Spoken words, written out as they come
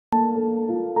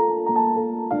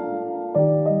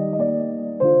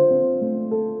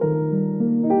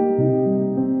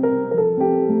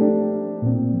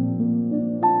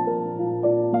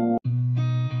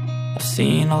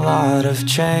a lot of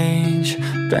change,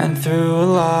 been through a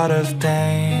lot of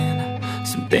pain.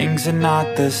 Some things are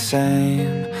not the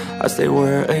same as they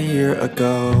were a year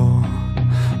ago,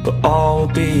 but all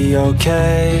will be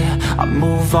okay. I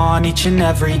move on each and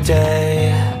every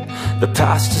day. The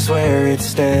past is where it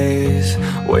stays,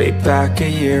 way back a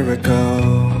year ago.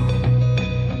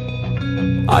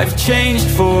 I've changed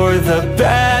for the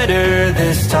better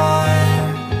this time.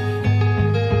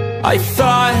 I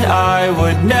thought I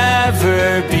would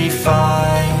never be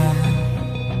fine.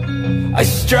 I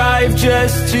strive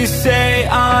just to say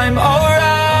I'm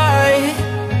alright,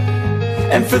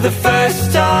 and for the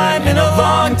first time in a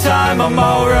long time I'm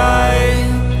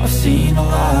alright. I've seen a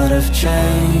lot of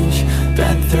change,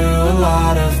 been through a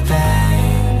lot of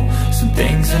pain. Some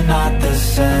things are not the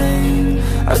same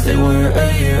as they were a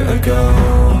year ago,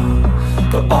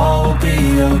 but all will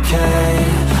be okay.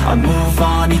 I move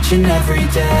on each and every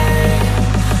day.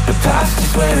 The past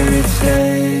is where it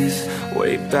stays,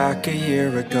 way back a year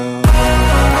ago.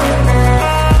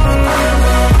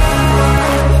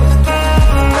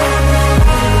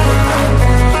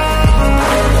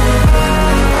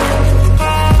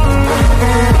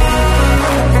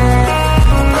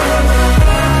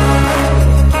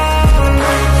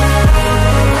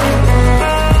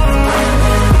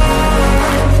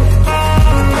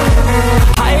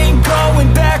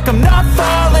 I'm not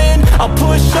falling, I'll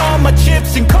push all my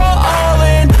chips and call all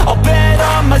in. I'll bet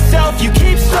on myself, you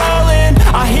keep stalling.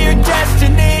 I hear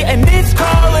destiny and it's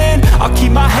calling. I'll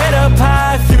keep my head up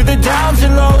high through the downs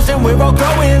and lows, and we're all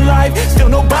going life. Still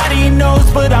nobody knows,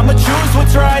 but I'ma choose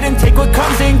what's right and take what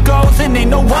comes and goes. And ain't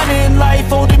no one in life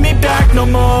holding me back no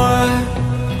more.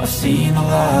 I've seen a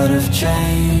lot of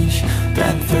change,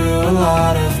 been through a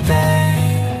lot of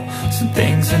pain. Some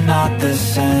things are not the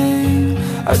same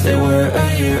as they were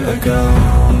a year ago,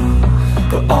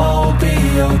 but all will be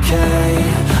okay.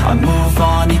 I move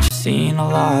on each. Seen a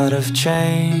lot of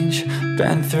change,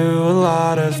 been through a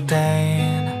lot of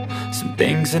pain. Some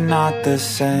things are not the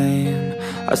same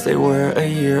as they were a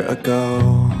year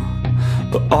ago,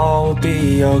 but all will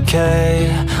be okay.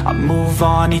 I move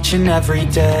on each and every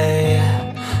day.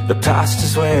 The past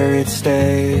is where it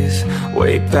stays,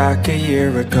 way back a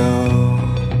year ago.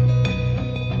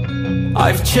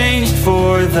 I've changed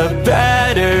for the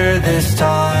better this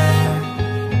time.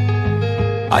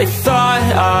 I thought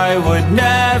I would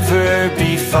never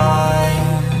be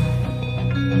fine.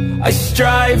 I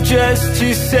strive just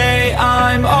to say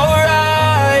I'm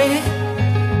alright,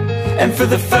 and for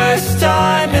the first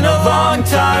time in a long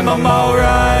time I'm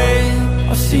alright.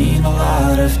 I've seen a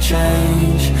lot of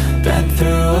change, been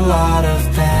through a lot of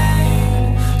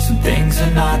pain. Some things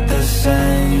are not the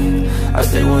same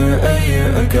as they were a year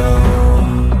ago,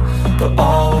 but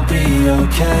all will be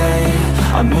okay.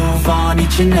 I move on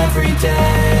each and every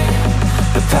day.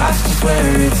 The past is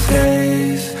where it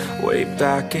stays, way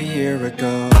back a year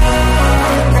ago.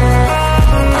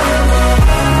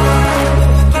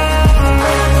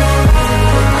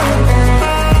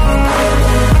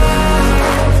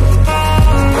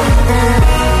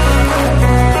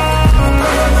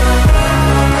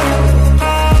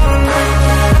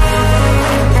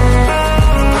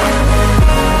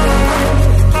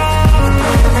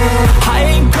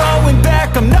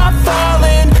 I'm not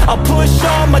falling, I'll push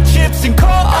all my chips and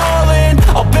call all in.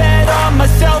 I'll bet on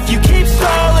myself, you keep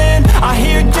stalling. I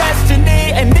hear destiny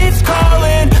and it's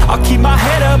calling. I'll keep my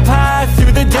head up high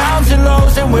through the downs and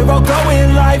lows, and we're all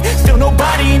going life. Still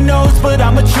nobody knows, but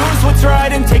I'ma choose what's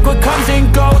right and take what comes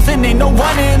and goes. And ain't no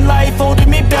one in life holding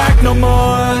me back no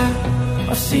more.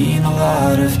 I've seen a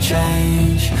lot of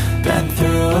change, been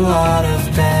through a lot of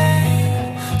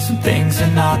pain. Some things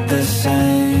are not the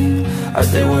same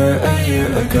as they were a year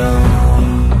ago,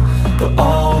 but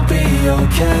all will be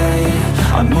okay.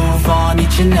 I move on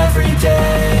each and every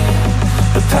day.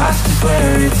 The past is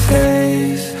where it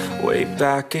stays, way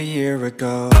back a year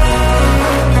ago.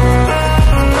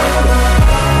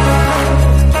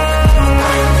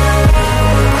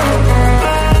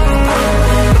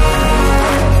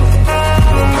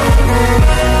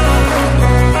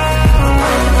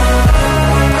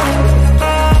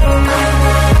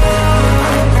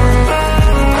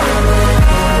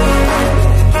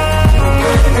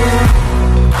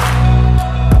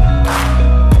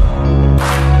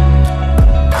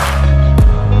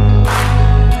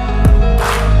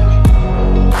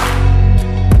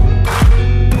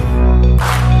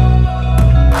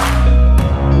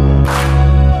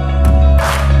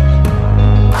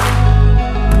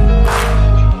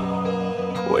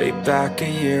 Back a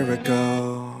year ago.